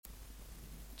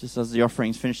just as the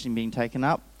offering's finishing being taken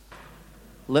up,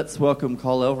 let's welcome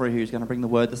Cole Elvery, who's going to bring the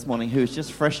word this morning, who's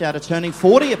just fresh out of turning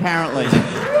 40, apparently.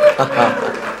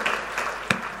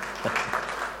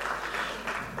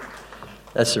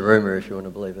 That's a rumour, if you want to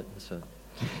believe it. So,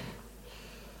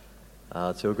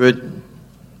 it's all good.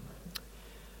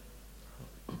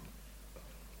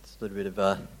 It's a little bit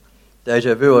of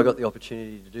deja vu. I got the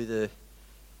opportunity to do the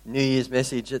New Year's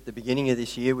message at the beginning of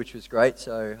this year, which was great,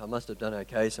 so I must have done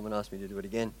okay. Someone asked me to do it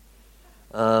again.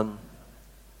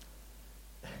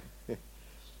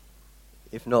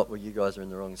 If not, well, you guys are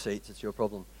in the wrong seats. It's your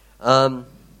problem.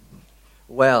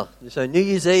 Wow. So New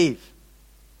Year's Eve,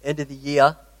 end of the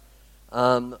year. I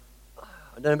don't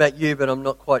know about you, but I'm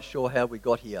not quite sure how we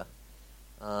got here.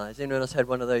 Has anyone else had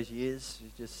one of those years?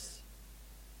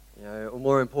 Or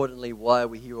more importantly, why are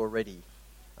we here already?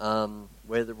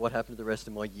 What happened to the rest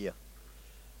of my year?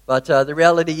 But the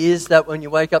reality is that when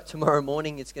you wake up tomorrow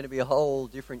morning, it's going to be a whole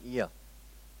different year.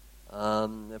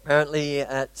 Apparently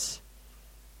at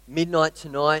midnight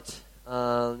tonight,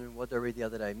 what did I read the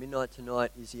other day? Midnight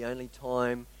tonight is the only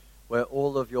time where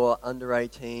all of your under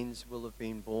 18s will have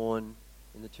been born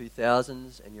in the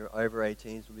 2000s and your over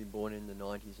 18s will be born in the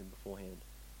 90s and beforehand.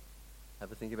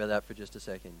 Have a think about that for just a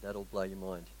second. That'll blow your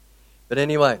mind. But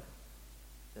anyway,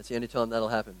 that's the only time that'll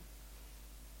happen.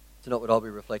 It's not what I'll be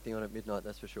reflecting on at midnight,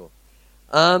 that's for sure.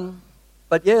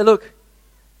 But yeah, look,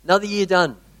 another year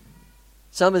done.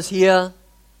 Summer's here,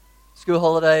 school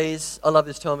holidays. I love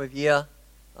this time of year.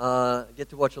 I get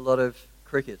to watch a lot of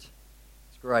cricket.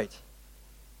 It's great.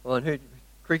 Come on,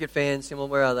 cricket fans, come on,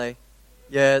 where are they?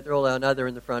 Yeah, they're all out. No, they're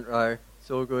in the front row.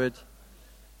 It's all good.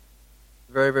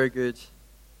 Very, very good.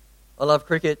 I love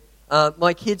cricket.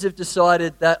 My kids have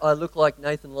decided that I look like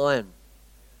Nathan Lyon.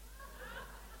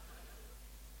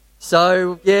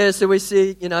 So we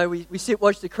see, we sit,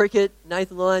 watch the cricket.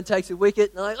 Nathan Lyon takes a wicket.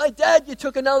 And I'm like, hey, Dad, you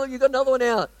got another one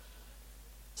out.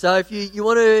 So if you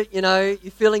want to,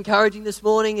 you feel encouraging this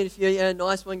morning, and if you're,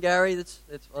 nice one, Gary,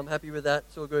 I'm happy with that.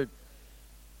 It's all good.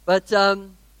 But, 2017.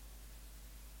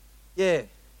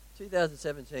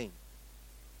 I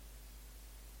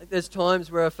think there's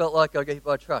times where I felt like I got hit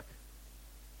by a truck.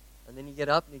 And then you get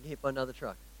up and you get hit by another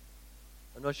truck.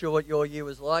 I'm not sure what your year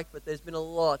was like, but there's been a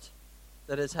lot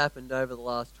that has happened over the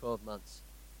last 12 months.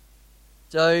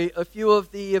 So a few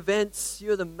of the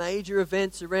major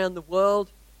events around the world.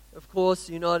 Of course,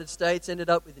 the United States ended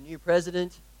up with a new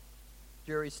president.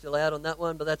 Jury's still out on that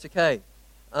one, but that's okay.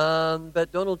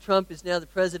 But Donald Trump is now the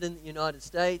president of the United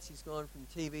States. He's gone from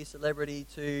TV celebrity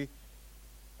to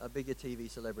a bigger TV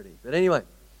celebrity. But anyway,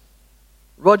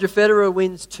 Roger Federer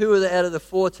wins 2 out of the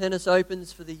 4 tennis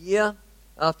opens for the year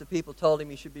after people told him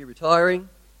he should be retiring.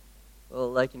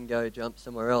 Well, they can go jump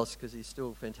somewhere else because he's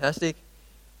still fantastic.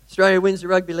 Australia wins the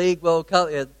Rugby League World Cup.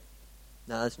 No,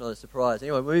 that's not a surprise.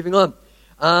 Anyway, moving on.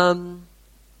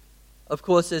 Of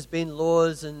course, there's been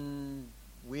laws and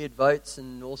weird votes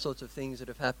and all sorts of things that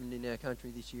have happened in our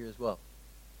country this year as well.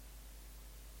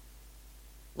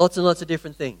 Lots and lots of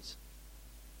different things.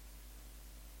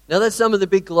 Now, that's some of the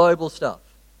big global stuff.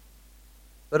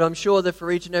 But I'm sure that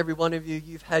for each and every one of you,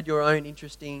 you've had your own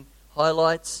interesting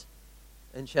highlights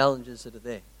and challenges that are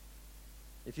there.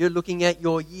 If you're looking at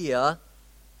your year,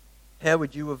 how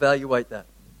would you evaluate that?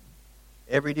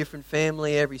 Every different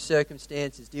family, every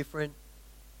circumstance is different.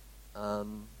 What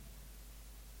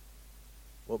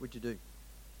would you do?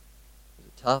 Was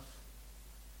it tough?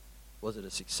 Was it a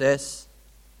success?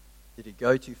 Did it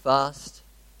go too fast?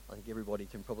 I think everybody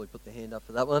can probably put their hand up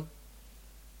for that one.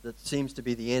 That seems to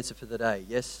be the answer for the day.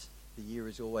 Yes, the year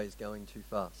is always going too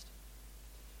fast.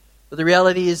 But the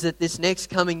reality is that this next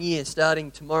coming year,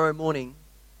 starting tomorrow morning,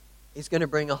 is going to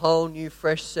bring a whole new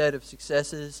fresh set of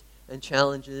successes and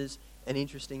challenges and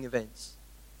interesting events.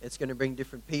 It's going to bring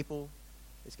different people.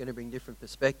 It's going to bring different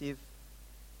perspective.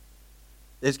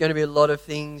 There's going to be a lot of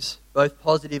things, both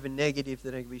positive and negative, that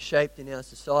are going to be shaped in our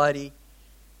society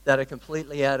that are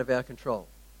completely out of our control.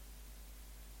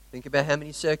 Think about how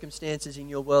many circumstances in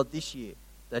your world this year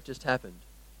that just happened.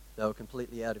 They were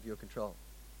completely out of your control.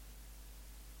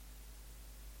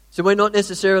 So we're not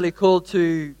necessarily called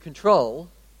to control,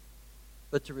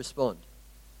 but to respond.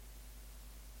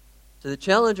 So the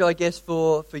challenge, I guess,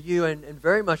 for you and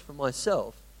very much for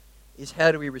myself is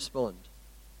how do we respond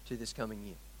to this coming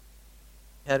year?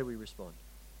 How do we respond?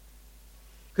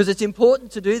 Because it's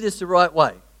important to do this the right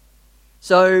way.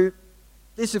 So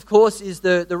this, of course, is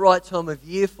the right time of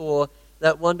year for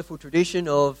that wonderful tradition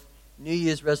of New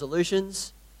Year's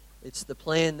resolutions. It's the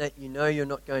plan that you know you're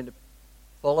not going to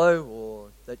follow or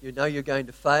that you know you're going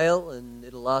to fail and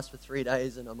it'll last for 3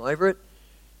 days and I'm over it.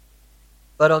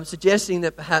 But I'm suggesting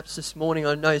that perhaps this morning,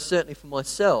 I know certainly for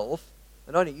myself,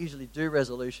 And I don't usually do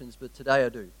resolutions, but today I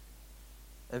do.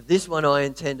 And this one I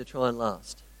intend to try and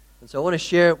last. And so I want to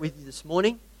share it with you this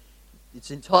morning.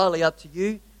 It's entirely up to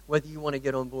you whether you want to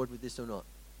get on board with this or not.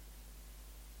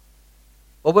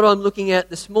 But what I'm looking at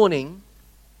this morning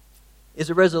is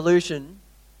a resolution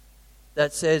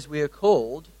that says we are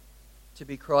called to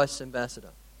be Christ's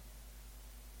ambassador.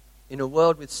 In a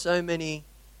world with so many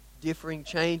differing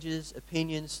changes,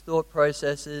 opinions, thought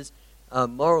processes,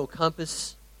 moral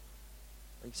compass.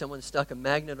 Like someone stuck a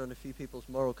magnet on a few people's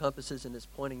moral compasses and it's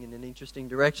pointing in an interesting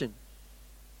direction.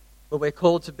 But we're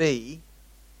called to be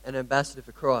an ambassador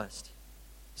for Christ.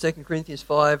 2 Corinthians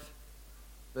 5,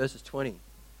 verses 20.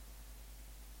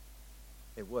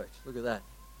 It worked. Look at that.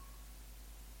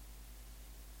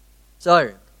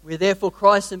 So, we're therefore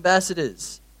Christ's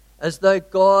ambassadors, as though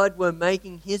God were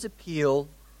making his appeal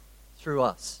through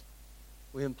us.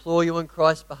 We implore you on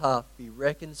Christ's behalf, be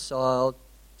reconciled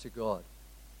to God.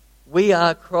 We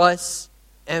are Christ's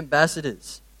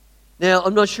ambassadors. Now,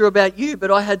 I'm not sure about you,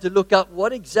 but I had to look up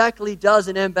what exactly does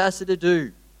an ambassador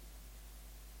do?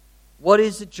 What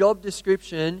is the job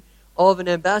description of an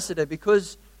ambassador?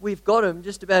 Because we've got them,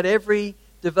 just about every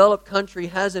developed country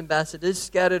has ambassadors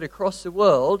scattered across the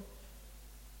world.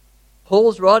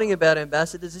 Paul's writing about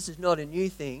ambassadors. This is not a new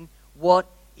thing. What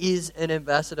is an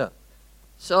ambassador?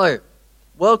 So,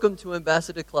 welcome to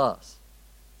ambassador class.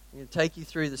 I'm going to take you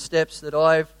through the steps that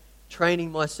I've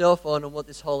training myself on what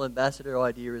this whole ambassador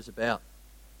idea is about.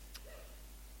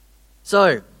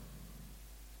 So,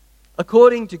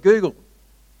 according to Google,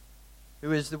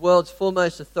 who is the world's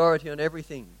foremost authority on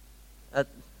everything,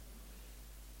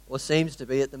 or seems to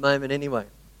be at the moment anyway,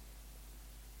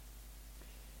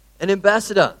 an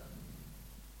ambassador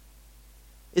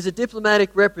is a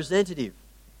diplomatic representative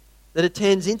that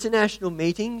attends international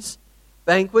meetings,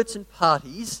 banquets and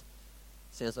parties.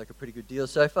 Sounds like a pretty good deal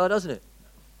so far, doesn't it?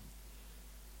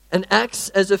 And acts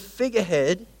as a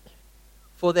figurehead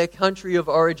for their country of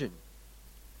origin.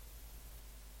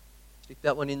 Stick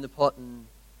that one in the pot and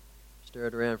stir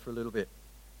it around for a little bit.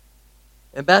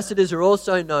 Ambassadors are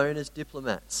also known as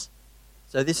diplomats.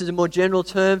 So this is a more general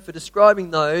term for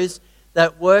describing those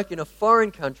that work in a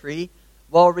foreign country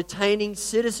while retaining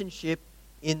citizenship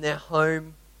in their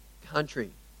home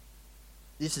country.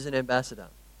 This is an ambassador.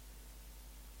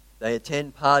 They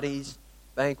attend parties,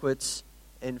 banquets,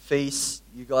 and feasts.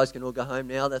 You guys can all go home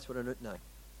now. That's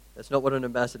not what an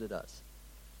ambassador does.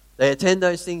 They attend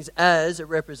those things as a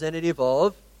representative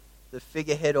of the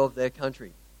figurehead of their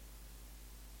country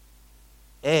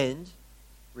and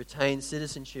retain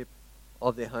citizenship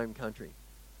of their home country.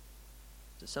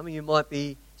 So some of you might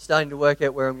be starting to work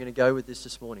out where I'm going to go with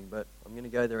this morning, but I'm going to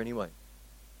go there anyway.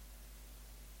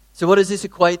 So what does this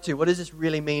equate to? What does this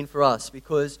really mean for us?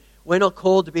 Because we're not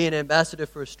called to be an ambassador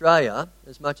for Australia,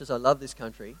 as much as I love this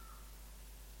country.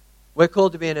 We're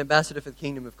called to be an ambassador for the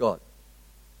kingdom of God.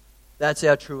 That's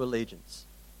our true allegiance.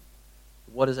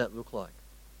 What does that look like?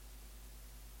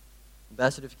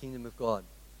 Ambassador for the kingdom of God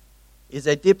is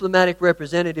a diplomatic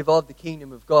representative of the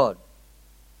kingdom of God.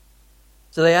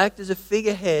 So they act as a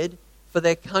figurehead for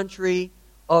their country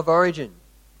of origin.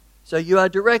 So you are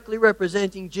directly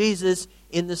representing Jesus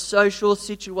in the social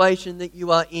situation that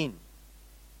you are in.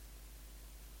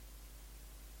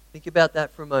 Think about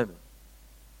that for a moment.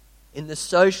 In the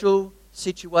social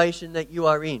situation that you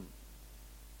are in,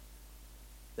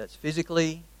 that's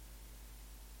physically,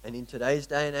 and in today's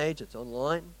day and age, it's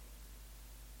online.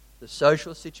 The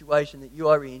social situation that you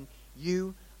are in,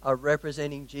 you are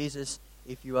representing Jesus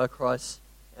if you are Christ's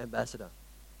ambassador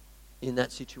in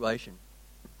that situation.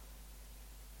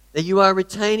 That you are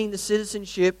retaining the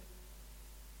citizenship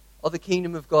of the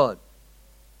kingdom of God.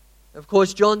 Of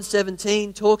course, John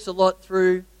 17 talks a lot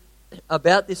through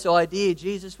about this idea.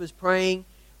 Jesus was praying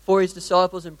for his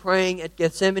disciples and praying at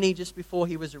Gethsemane just before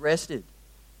he was arrested.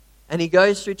 And he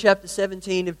goes through chapter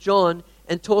 17 of John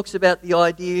and talks about the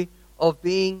idea of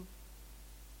being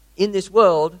in this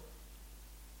world,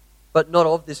 but not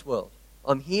of this world.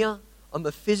 I'm here, I'm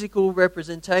a physical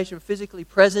representation, physically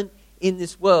present in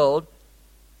this world,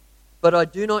 but I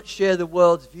do not share the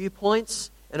world's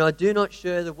viewpoints and I do not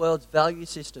share the world's value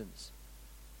systems.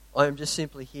 I am just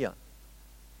simply here.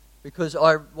 Because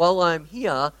while I am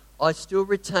here, I still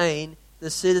retain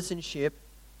the citizenship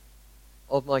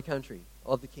of my country,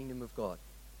 of the kingdom of God.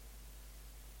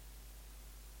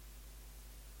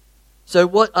 So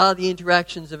what are the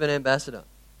interactions of an ambassador?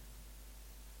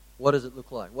 What does it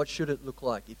look like? What should it look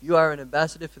like? If you are an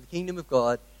ambassador for the kingdom of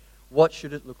God, what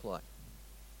should it look like?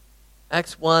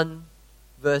 Acts 1,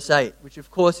 verse 8, which of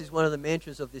course is one of the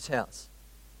mantras of this house.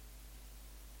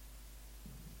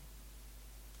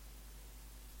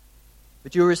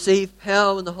 But you'll receive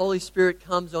power when the Holy Spirit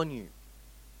comes on you.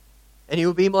 And you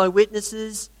will be my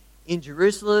witnesses in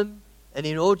Jerusalem and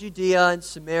in all Judea and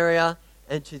Samaria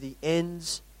and to the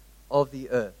ends of the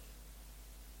earth.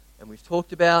 And we've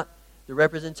talked about the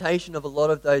representation of a lot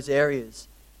of those areas.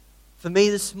 For me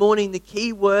this morning, the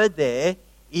key word there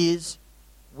is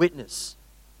witness.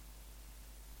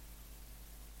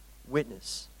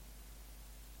 Witness.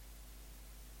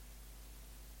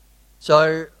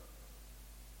 So,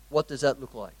 what does that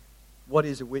look like? What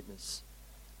is a witness?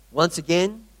 Once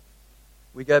again,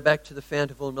 we go back to the fount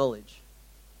of all knowledge.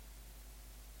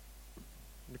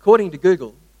 And according to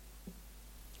Google,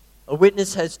 a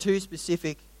witness has two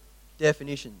specific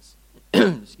definitions.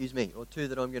 Excuse me, or two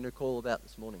that I'm going to call about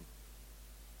this morning.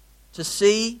 To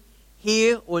see,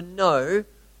 hear, or know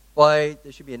by,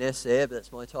 there should be an S there, but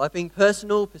that's my typing,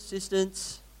 personal,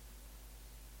 persistence.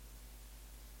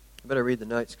 I better read the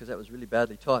notes because that was really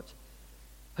badly typed.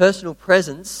 Personal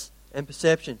presence and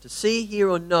perception. To see, hear,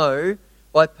 or know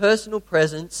by personal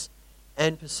presence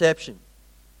and perception.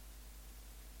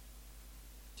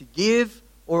 To give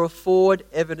or afford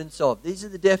evidence of. These are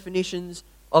the definitions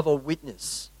of a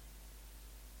witness.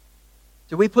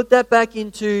 So we put that back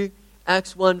into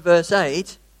Acts 1 verse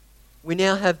 8. We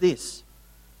now have this.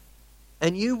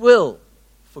 And you will,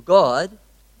 for God,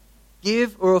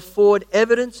 give or afford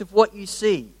evidence of what you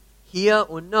see, hear,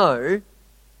 or know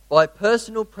by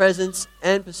personal presence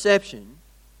and perception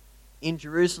in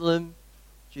Jerusalem,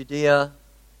 Judea,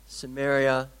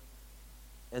 Samaria,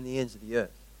 and the ends of the earth.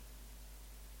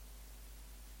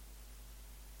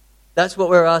 That's what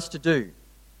we're asked to do.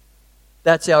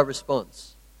 That's our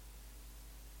response.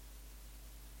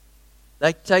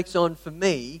 That takes on, for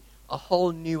me, a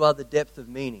whole new other depth of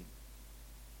meaning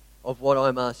of what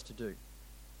I'm asked to do.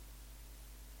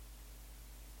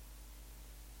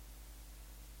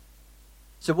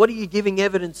 So what are you giving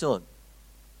evidence on?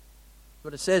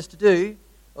 What it says to do,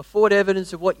 afford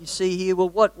evidence of what you see here. Well,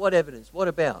 what evidence? What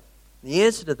about? The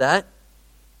answer to that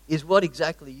is what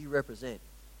exactly you represent,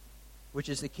 which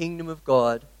is the kingdom of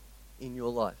God in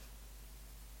your life.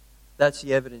 That's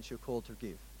the evidence you're called to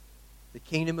give. The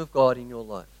kingdom of God in your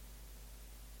life.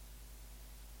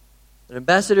 An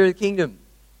ambassador of the kingdom.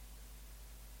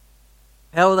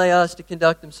 How are they asked to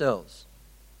conduct themselves?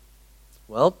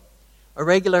 Well, a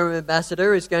regular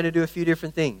ambassador is going to do a few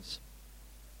different things.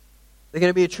 They're going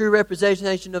to be a true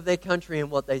representation of their country in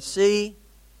what they see,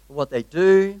 what they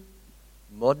do,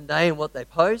 modern day and what they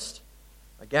post.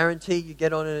 I guarantee you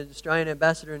get on an Australian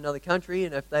ambassador in another country,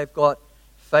 and if they've got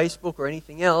Facebook or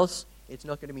anything else, it's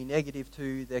not going to be negative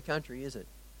to their country, is it?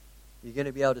 You're going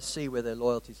to be able to see where their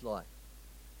loyalties lie.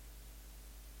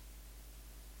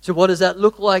 So what does that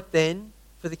look like then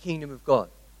for the kingdom of God?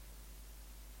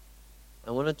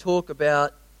 I want to talk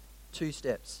about two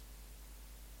steps.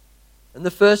 And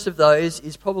the first of those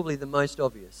is probably the most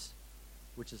obvious,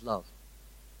 which is love.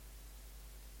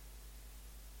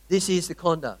 This is the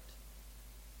conduct,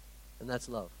 and that's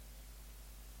love.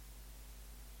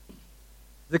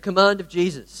 The command of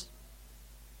Jesus.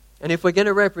 And if we're going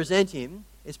to represent him,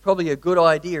 it's probably a good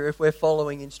idea if we're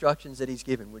following instructions that he's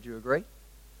given. Would you agree?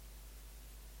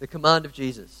 The command of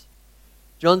Jesus.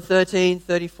 John 13,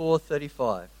 34,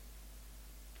 35.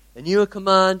 A new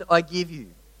command I give you.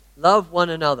 Love one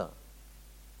another.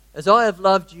 As I have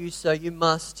loved you, so you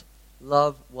must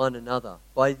love one another.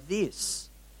 By this,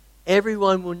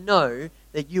 everyone will know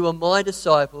that you are my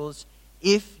disciples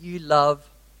if you love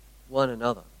one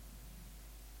another.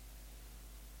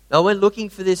 Now, I went looking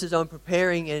for this as I'm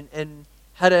preparing and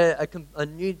had a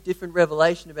new, different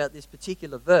revelation about this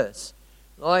particular verse.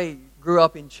 I grew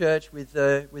up in church with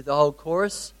the whole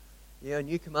chorus,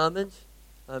 New Commandment.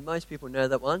 Most people know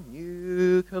that one.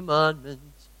 New commandment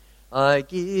I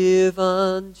give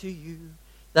unto you,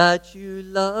 that you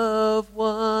love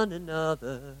one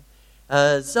another,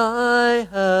 as I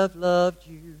have loved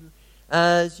you,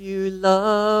 as you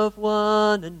love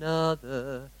one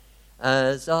another,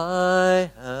 as I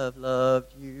have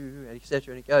loved you,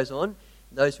 etc. And it goes on.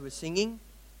 Those who are singing,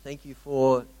 thank you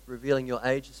for revealing your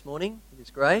age this morning. It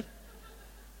is great.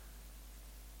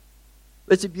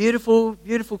 But it's a beautiful,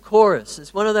 beautiful chorus.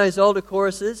 It's one of those older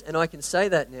choruses, and I can say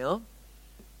that now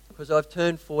because I've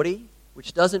turned 40,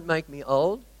 which doesn't make me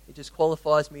old. It just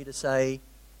qualifies me to say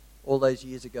all those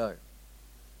years ago,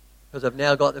 because I've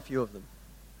now got a few of them.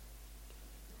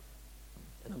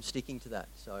 And I'm sticking to that.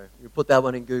 So you put that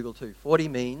one in Google too. 40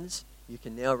 means you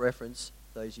can now reference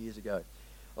those years ago.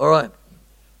 All right.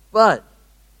 But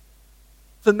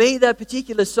for me, that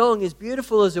particular song, as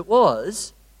beautiful as it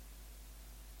was,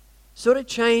 sort of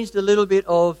changed a little bit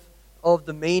of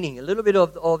the meaning, a little bit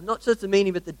of not just the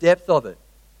meaning, but the depth of it.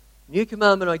 New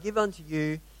commandment I give unto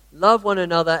you, love one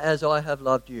another as I have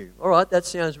loved you. All right, that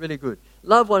sounds really good.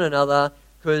 Love one another,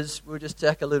 because we'll just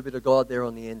tack a little bit of God there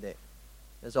on the end there.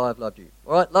 As I have loved you.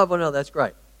 All right, love one another, that's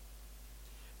great.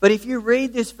 But if you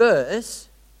read this verse,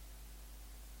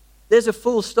 there's a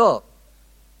full stop.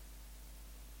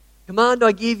 Command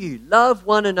I give you, love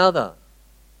one another.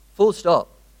 Full stop.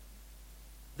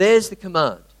 There's the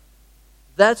command.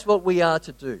 That's what we are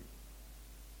to do.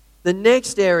 The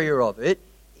next area of it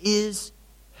is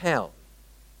how.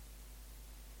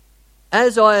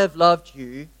 As I have loved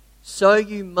you, so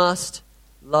you must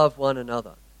love one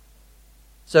another.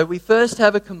 So we first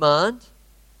have a command,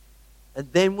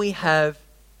 and then we have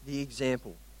the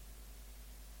example.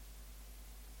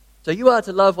 So you are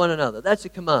to love one another. That's a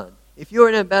command. If you're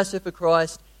an ambassador for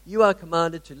Christ, you are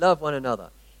commanded to love one another.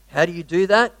 How do you do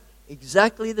that?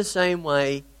 Exactly the same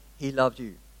way He loved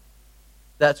you.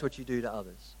 That's what you do to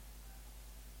others.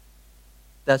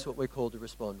 That's what we're called to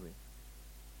respond with.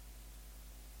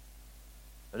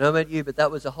 I don't know about you, but that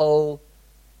was a whole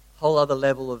other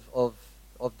level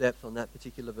of depth on that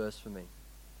particular verse for me.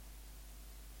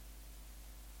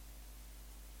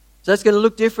 So that's going to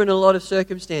look different in a lot of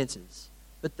circumstances.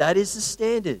 But that is the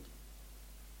standard.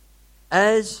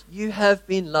 As you have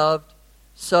been loved,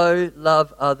 so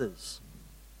love others.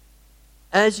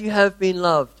 As you have been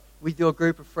loved with your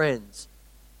group of friends,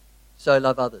 so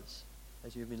love others.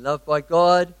 As you have been loved by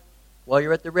God while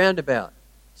you're at the roundabout,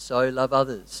 so love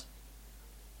others.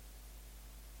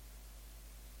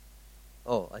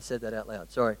 Oh, I said that out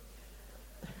loud. Sorry.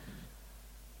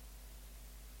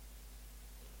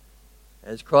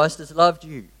 As Christ has loved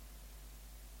you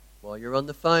while you're on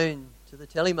the phone to the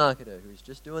telemarketer who's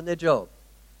just doing their job,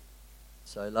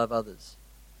 so love others.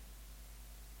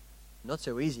 Not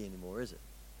so easy anymore, is it?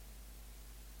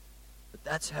 But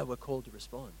that's how we're called to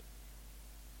respond.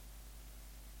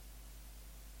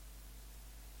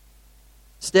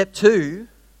 Step 2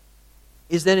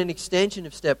 is then an extension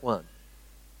of step 1.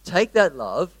 Take that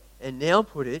love and now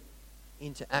put it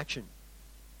into action.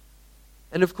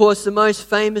 And of course, the most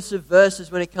famous of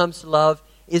verses when it comes to love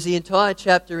is the entire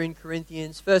chapter in 1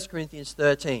 Corinthians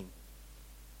 13,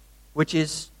 which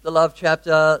is the love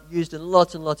chapter used in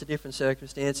lots and lots of different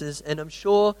circumstances. And I'm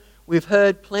sure we've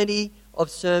heard plenty of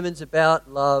sermons about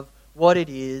love, what it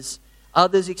is.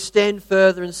 Others extend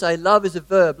further and say love is a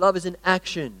verb, love is an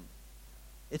action.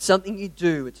 It's something you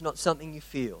do, it's not something you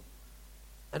feel.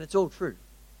 And it's all true.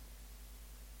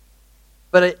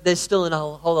 But there's still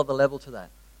a whole other level to that.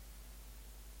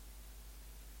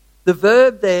 The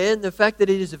verb there, and the fact that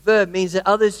it is a verb, means that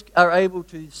others are able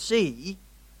to see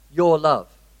your love.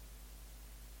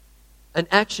 An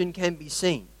action can be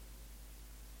seen.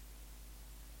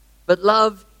 But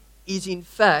love is in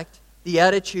fact the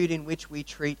attitude in which we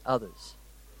treat others.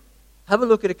 Have a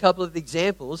look at a couple of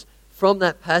examples from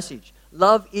that passage.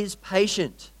 Love is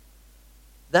patient.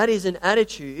 That is an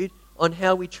attitude on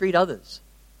how we treat others.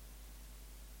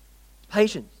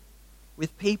 Patient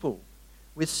with people,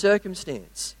 with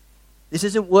circumstance. This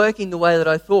isn't working the way that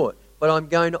I thought, but I'm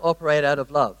going to operate out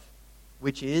of love,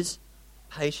 which is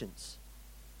patience.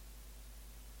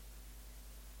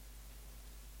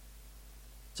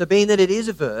 So being that it is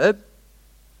a verb,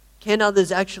 can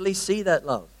others actually see that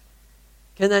love?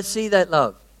 Can they see that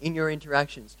love in your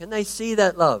interactions? Can they see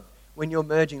that love when you're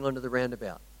merging onto the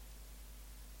roundabout?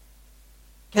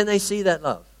 Can they see that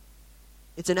love?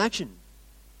 It's an action.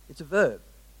 It's a verb.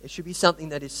 It should be something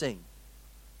that is seen.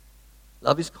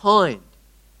 Love is kind.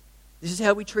 This is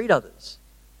how we treat others.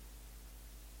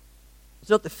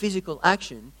 It's not the physical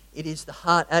action, it is the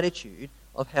heart attitude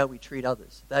of how we treat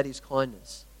others. That is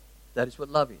kindness. That is what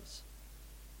love is.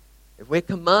 If we're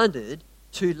commanded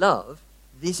to love,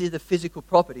 these are the physical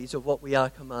properties of what we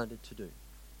are commanded to do.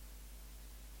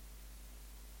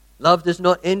 Love does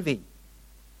not envy.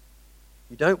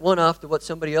 You don't want after what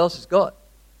somebody else has got.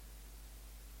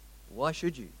 Why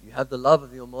should you? You have the love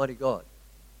of the Almighty God.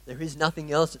 There is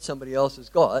nothing else that somebody else has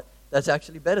got that's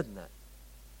actually better than that.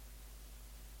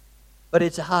 But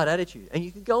it's a hard attitude. And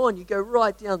you can go on, you go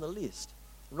right down the list.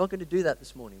 I'm not going to do that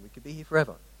this morning. We could be here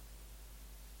forever.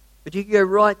 But you can go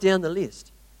right down the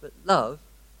list. But love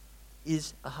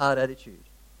is a hard attitude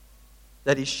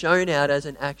that is shown out as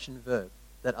an action verb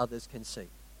that others can see.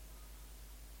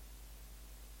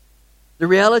 The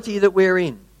reality that we're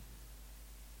in,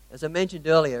 as I mentioned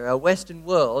earlier, our Western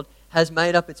world has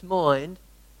made up its mind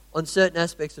on certain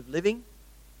aspects of living,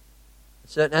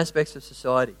 certain aspects of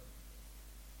society.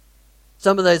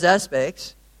 Some of those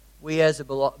aspects, we as a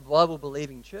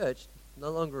Bible-believing church no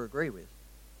longer agree with.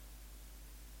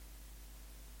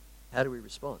 How do we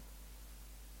respond?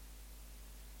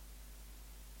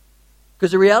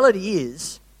 Because the reality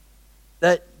is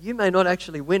that you may not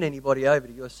actually win anybody over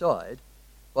to your side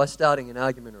by starting an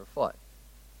argument or a fight.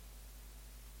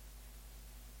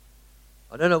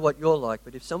 I don't know what you're like,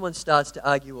 but if someone starts to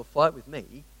argue or fight with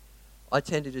me, I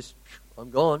tend to just, I'm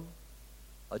gone.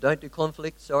 I don't do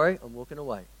conflict, sorry, I'm walking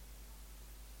away.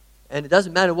 And it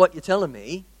doesn't matter what you're telling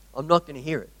me, I'm not going to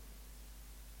hear it.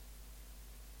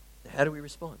 Now, how do we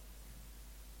respond?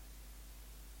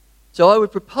 So I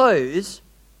would propose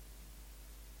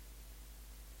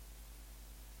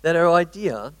that our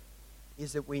idea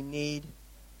is that we need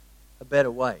a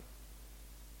better way.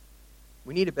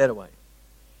 We need a better way.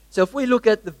 So if we look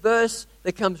at the verse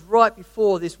that comes right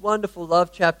before this wonderful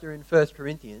love chapter in 1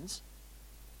 Corinthians,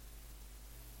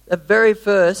 that very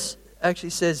verse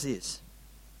actually says this.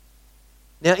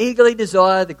 Now eagerly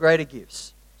desire the greater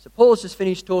gifts. So Paul's just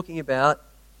finished talking about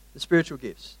the spiritual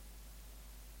gifts.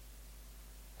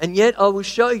 And yet I will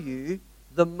show you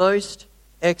the most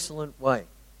excellent way.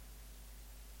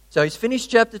 So he's finished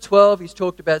chapter 12. He's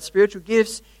talked about spiritual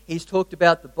gifts. He's talked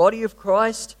about the body of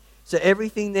Christ. So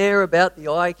everything there about the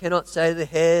eye cannot say to the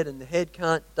head, and the head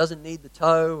doesn't need the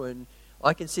toe, and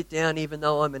I can sit down even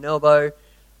though I'm an elbow.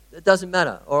 It doesn't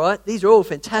matter, all right? These are all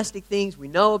fantastic things. We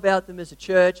know about them as a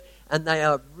church, and they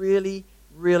are really,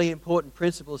 really important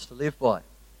principles to live by.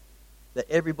 That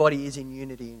everybody is in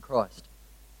unity in Christ.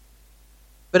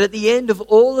 But at the end of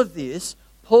all of this,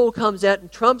 Paul comes out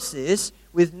and trumps this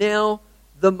with now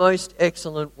the most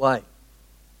excellent way.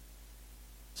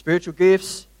 Spiritual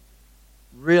gifts,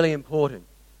 really important.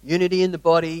 Unity in the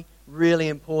body, really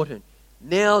important.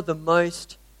 Now the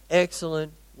most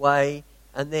excellent way.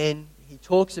 And then he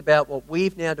talks about what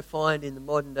we've now defined in the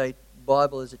modern day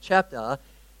Bible as a chapter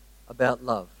about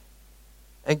love.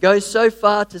 And goes so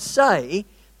far to say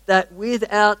that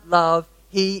without love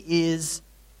he is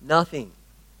nothing.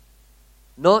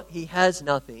 Not he has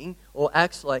nothing or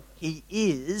acts like he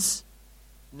is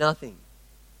nothing.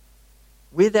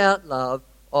 Without love,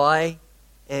 I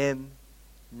am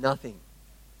nothing.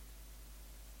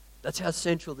 That's how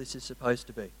central this is supposed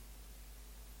to be.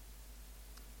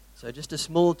 So just a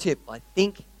small tip. I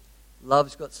think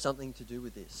love's got something to do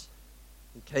with this,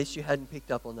 in case you hadn't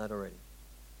picked up on that already.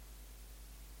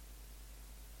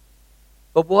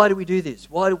 But why do we do this?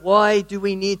 Why do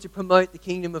we need to promote the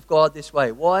kingdom of God this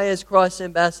way? Why, as Christ's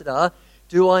ambassador,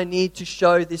 do I need to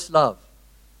show this love?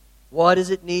 Why does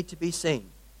it need to be seen?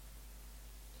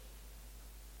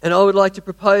 And I would like to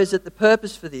propose that the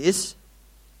purpose for this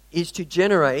is to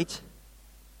generate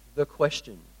the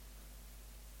question.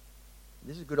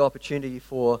 This is a good opportunity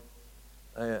for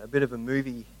a bit of a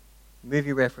movie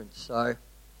reference. So,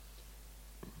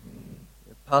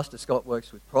 Pastor Scott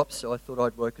works with props, so I thought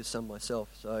I'd work with some myself.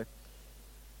 So,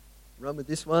 run with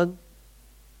this one.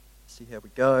 See how we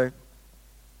go.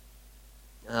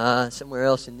 Somewhere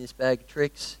else in this bag of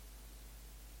tricks.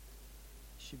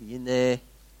 Should be in there.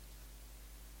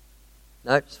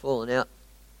 Nope, it's fallen out.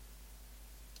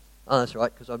 Oh, that's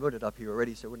right, because I put it up here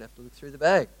already, so I wouldn't have to look through the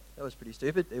bag. That was pretty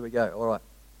stupid. There we go. All right.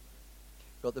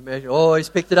 Got the measure. Oh, he's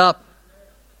picked it up.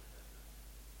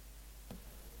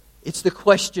 It's the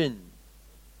question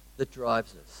that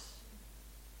drives us.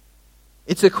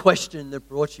 It's a question that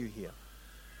brought you here.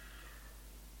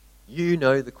 You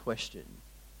know the question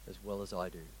as well as I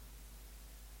do.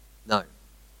 No,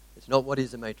 it's not what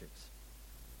is the matrix.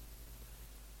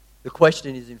 The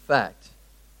question is, in fact,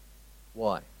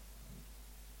 why?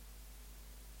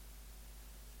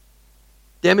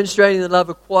 Demonstrating the love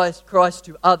of Christ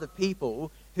to other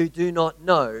people who do not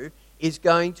know is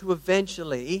going to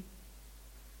eventually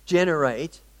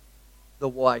generate the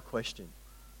why question.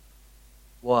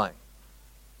 Why?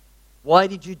 Why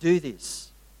did you do this?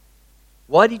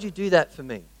 Why did you do that for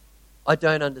me? I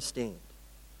don't understand.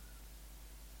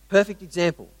 Perfect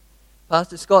example.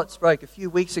 Pastor Scott spoke a few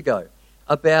weeks ago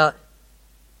about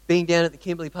being down at the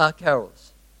Kimberley Park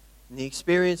Carols and the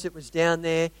experience that was down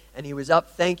there, and he was up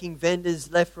thanking vendors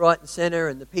left, right and centre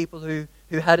and the people who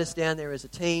had us down there as a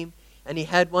team, and he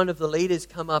had one of the leaders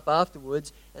come up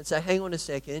afterwards and say, hang on a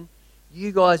second,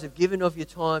 you guys have given of your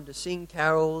time to sing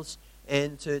carols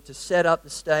and to set up the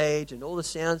stage and all the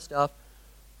sound stuff.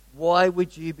 Why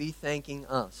would you be thanking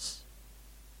us?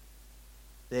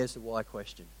 There's the why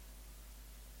question.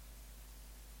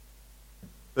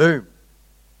 Boom.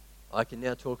 I can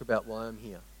now talk about why I'm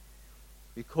here.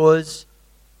 Because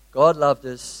God loved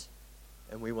us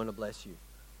and we want to bless you.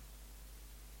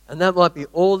 And that might be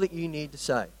all that you need to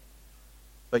say.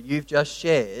 But you've just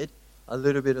shared a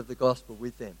little bit of the gospel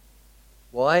with them.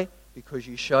 Why? Because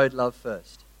you showed love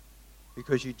first.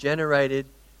 Because you generated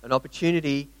an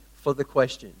opportunity for the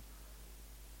question.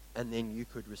 And then you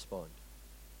could respond.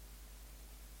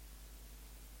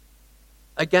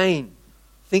 Again,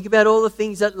 Think about all the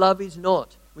things that love is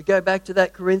not. We go back to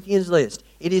that Corinthians list.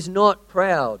 It is not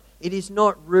proud. It is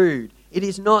not rude. It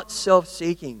is not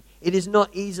self-seeking. It is not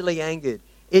easily angered.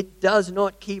 It does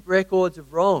not keep records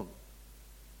of wrong.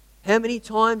 How many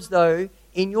times, though,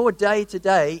 in your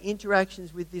day-to-day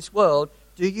interactions with this world,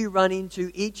 do you run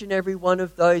into each and every one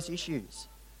of those issues?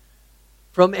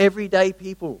 From everyday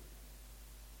people,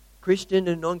 Christian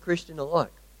and non-Christian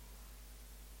alike.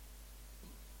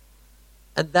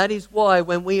 And that is why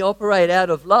when we operate out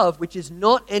of love, which is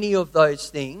not any of those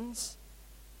things,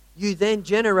 you then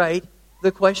generate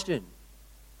the question.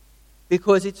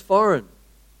 Because it's foreign.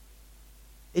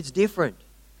 It's different.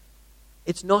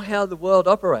 It's not how the world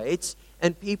operates,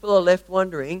 and people are left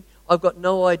wondering, I've got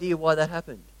no idea why that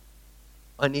happened.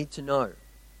 I need to know.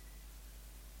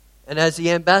 And as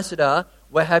the ambassador,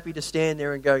 we're happy to stand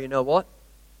there and go, you know what?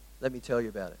 Let me tell you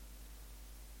about it.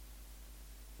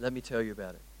 Let me tell you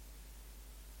about it.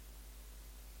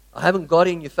 I haven't got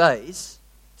in your face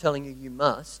telling you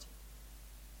must.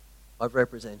 I've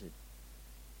represented.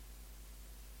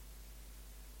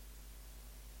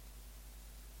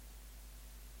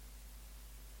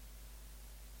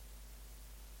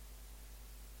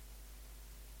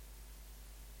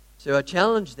 So our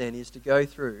challenge then is to go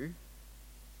through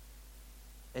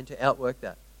and to outwork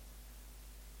that.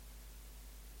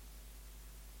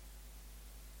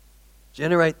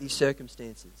 Generate these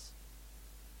circumstances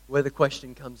where the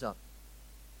question comes up.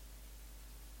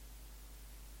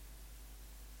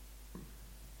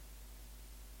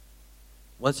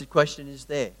 Once the question is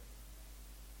there,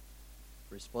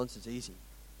 the response is easy.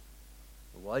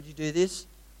 Well, why did you do this?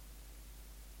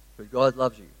 Because God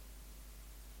loves you.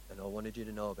 And I wanted you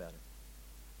to know about it.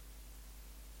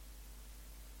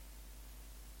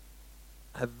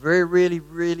 I have a very,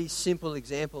 really simple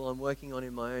example I'm working on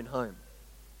in my own home.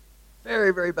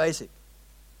 Very, very basic.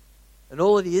 And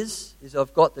all it is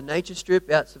I've got the nature strip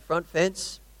out to the front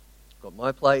fence. I've got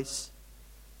my place.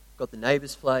 I've got the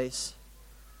neighbour's place.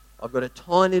 I've got a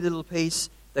tiny little piece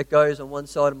that goes on one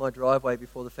side of my driveway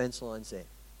before the fence line's there.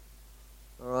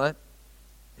 All right?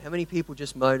 How many people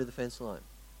just mow to the fence line?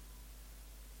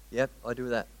 Yep, I do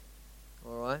that.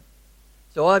 All right?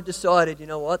 So I've decided, you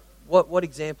know what? What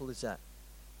example is that?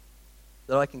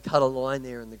 That I can cut a line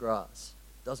there in the grass.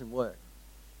 It doesn't work.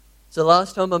 So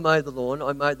last time I mowed the lawn,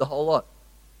 I mowed the whole lot,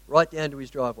 right down to his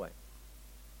driveway.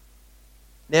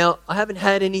 Now, I haven't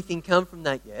had anything come from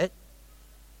that yet,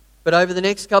 but over the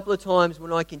next couple of times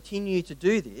when I continue to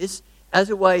do this, as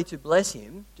a way to bless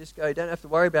him, just go, don't have to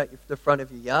worry about the front of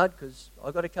your yard because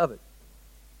I've got it covered.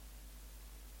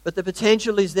 But the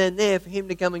potential is then there for him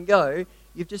to come and go,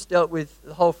 you've just dealt with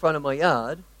the whole front of my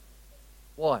yard.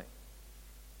 Why?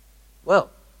 Well,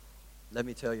 let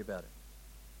me tell you about it.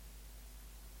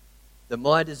 That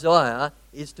my desire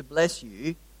is to bless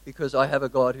you because I have a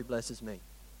God who blesses me.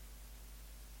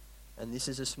 And this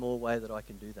is a small way that I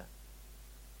can do that.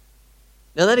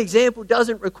 Now that example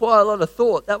doesn't require a lot of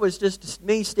thought. That was just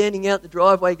me standing out the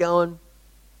driveway going,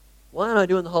 why aren't I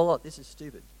doing the whole lot? This is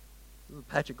stupid. A little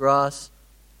patch of grass.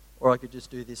 Or I could just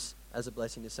do this as a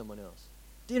blessing to someone else.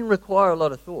 Didn't require a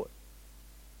lot of thought.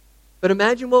 But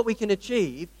imagine what we can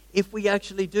achieve if we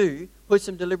actually do put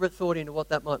some deliberate thought into what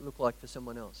that might look like for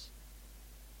someone else.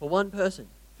 For one person.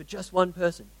 For just one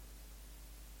person.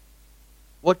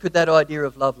 What could that idea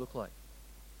of love look like?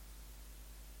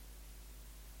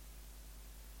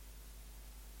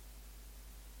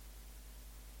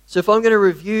 So if I'm going to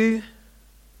review,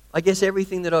 I guess,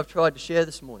 everything that I've tried to share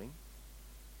this morning,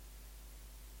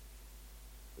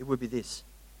 it would be this.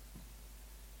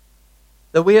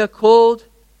 That we are called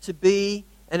to be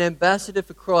an ambassador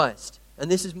for Christ.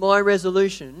 And this is my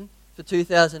resolution for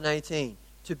 2018.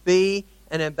 To be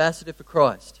an ambassador for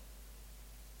Christ.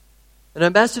 An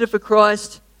ambassador for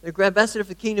Christ, an ambassador for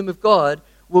the kingdom of God,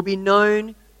 will be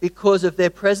known because of their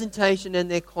presentation and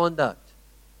their conduct.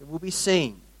 It will be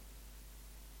seen.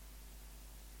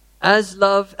 As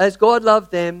God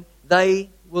loved them, they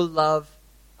will love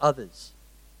others.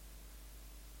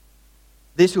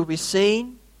 This will be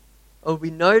seen or will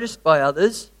be noticed by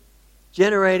others,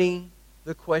 generating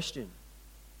the question,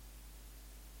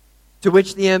 to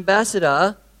which the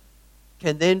ambassador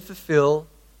can then fulfill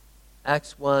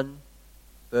Acts 1,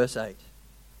 verse 8.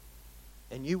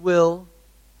 And you will,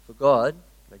 for God,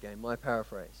 again my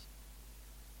paraphrase,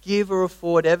 give or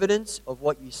afford evidence of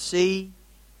what you see,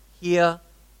 hear,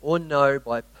 or know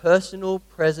by personal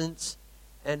presence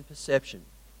and perception.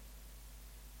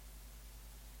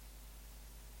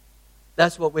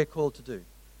 That's what we're called to do.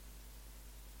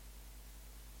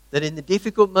 That in the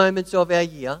difficult moments of our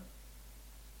year,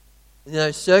 in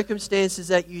those circumstances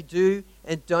that you do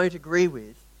and don't agree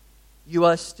with, you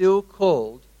are still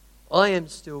called, I am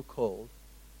still called,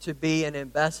 to be an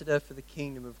ambassador for the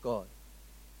kingdom of God.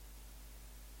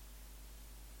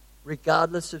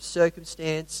 Regardless of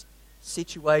circumstance,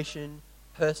 situation,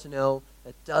 personnel,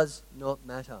 it does not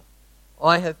matter.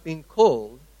 I have been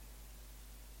called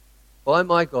by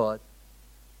my God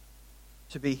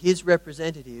to be His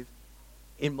representative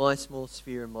in my small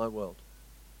sphere in my world.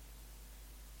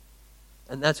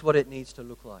 And that's what it needs to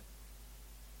look like.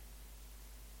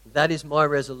 That is my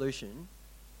resolution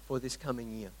for this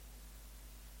coming year.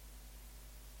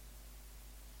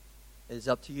 It is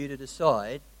up to you to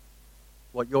decide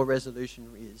what your resolution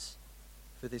is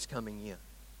for this coming year.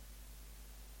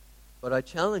 But I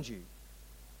challenge you,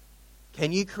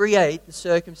 can you create the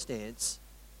circumstance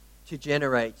to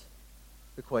generate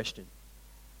the question?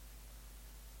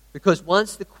 Because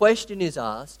once the question is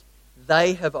asked,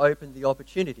 they have opened the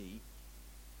opportunity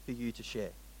for you to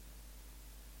share.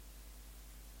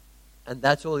 And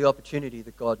that's all the opportunity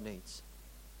that God needs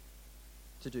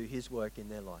to do His work in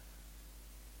their life.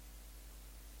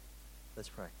 Let's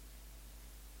pray.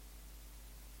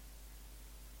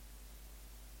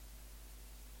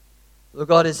 Lord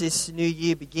God, as this new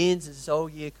year begins, as this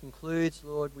old year concludes,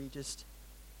 Lord, we just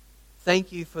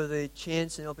thank you for the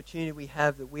chance and opportunity we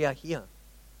have that we are here.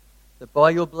 That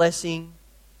by your blessing,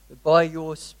 that by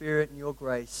your Spirit and your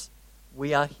grace,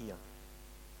 we are here.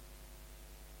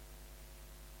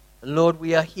 And Lord,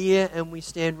 we are here and we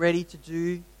stand ready to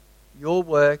do your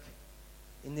work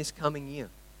in this coming year.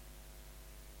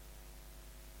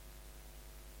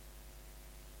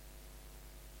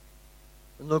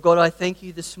 And Lord God, I thank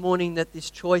you this morning that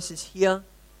this choice is here,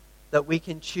 that we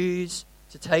can choose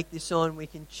to take this on. We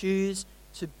can choose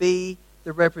to be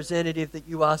the representative that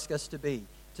you ask us to be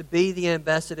the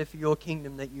ambassador for your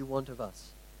kingdom that you want of us.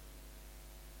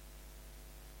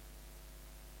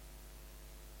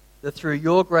 That through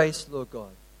your grace, Lord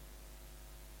God,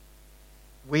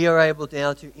 we are able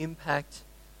now to impact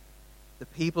the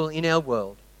people in our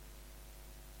world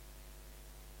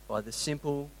by the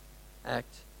simple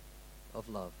act of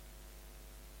love.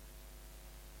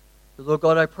 So Lord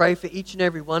God, I pray for each and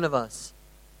every one of us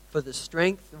for the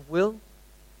strength of will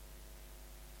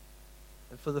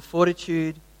and for the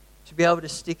fortitude to be able to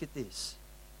stick at this,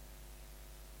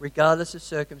 regardless of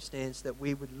circumstance, that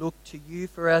we would look to you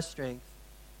for our strength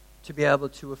to be able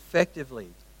to effectively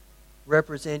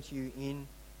represent you in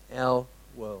our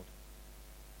world.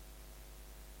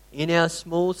 In our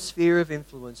small sphere of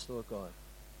influence, Lord God,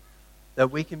 that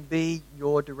we can be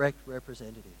your direct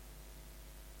representative.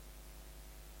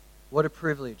 What a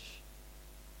privilege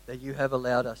that you have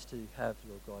allowed us to have,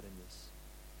 Lord God, in this.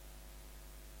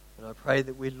 And I pray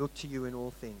that we look to you in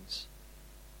all things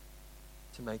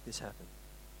to make this happen.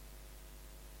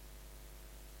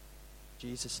 In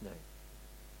Jesus' name.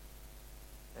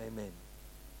 Amen.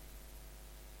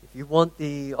 If you want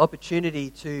the opportunity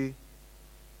to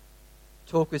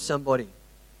talk with somebody,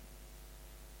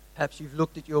 perhaps you've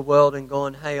looked at your world and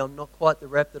gone, hey, I'm not quite the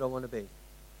rep that I want to be.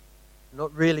 I'm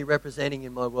not really representing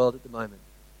in my world at the moment.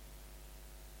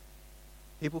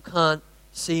 People can't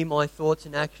see my thoughts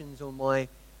and actions or my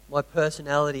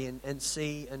personality and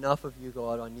see enough of you,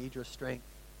 God. I need your strength.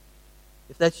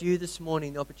 If that's you this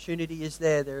morning, the opportunity is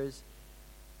there. There is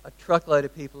a truckload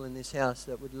of people in this house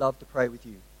that would love to pray with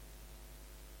you.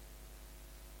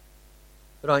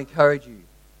 But I encourage you,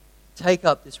 take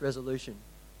up this resolution,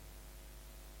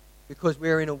 because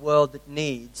we're in a world that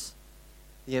needs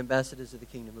the ambassadors of the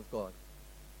kingdom of God.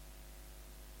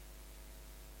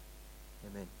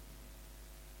 Amen.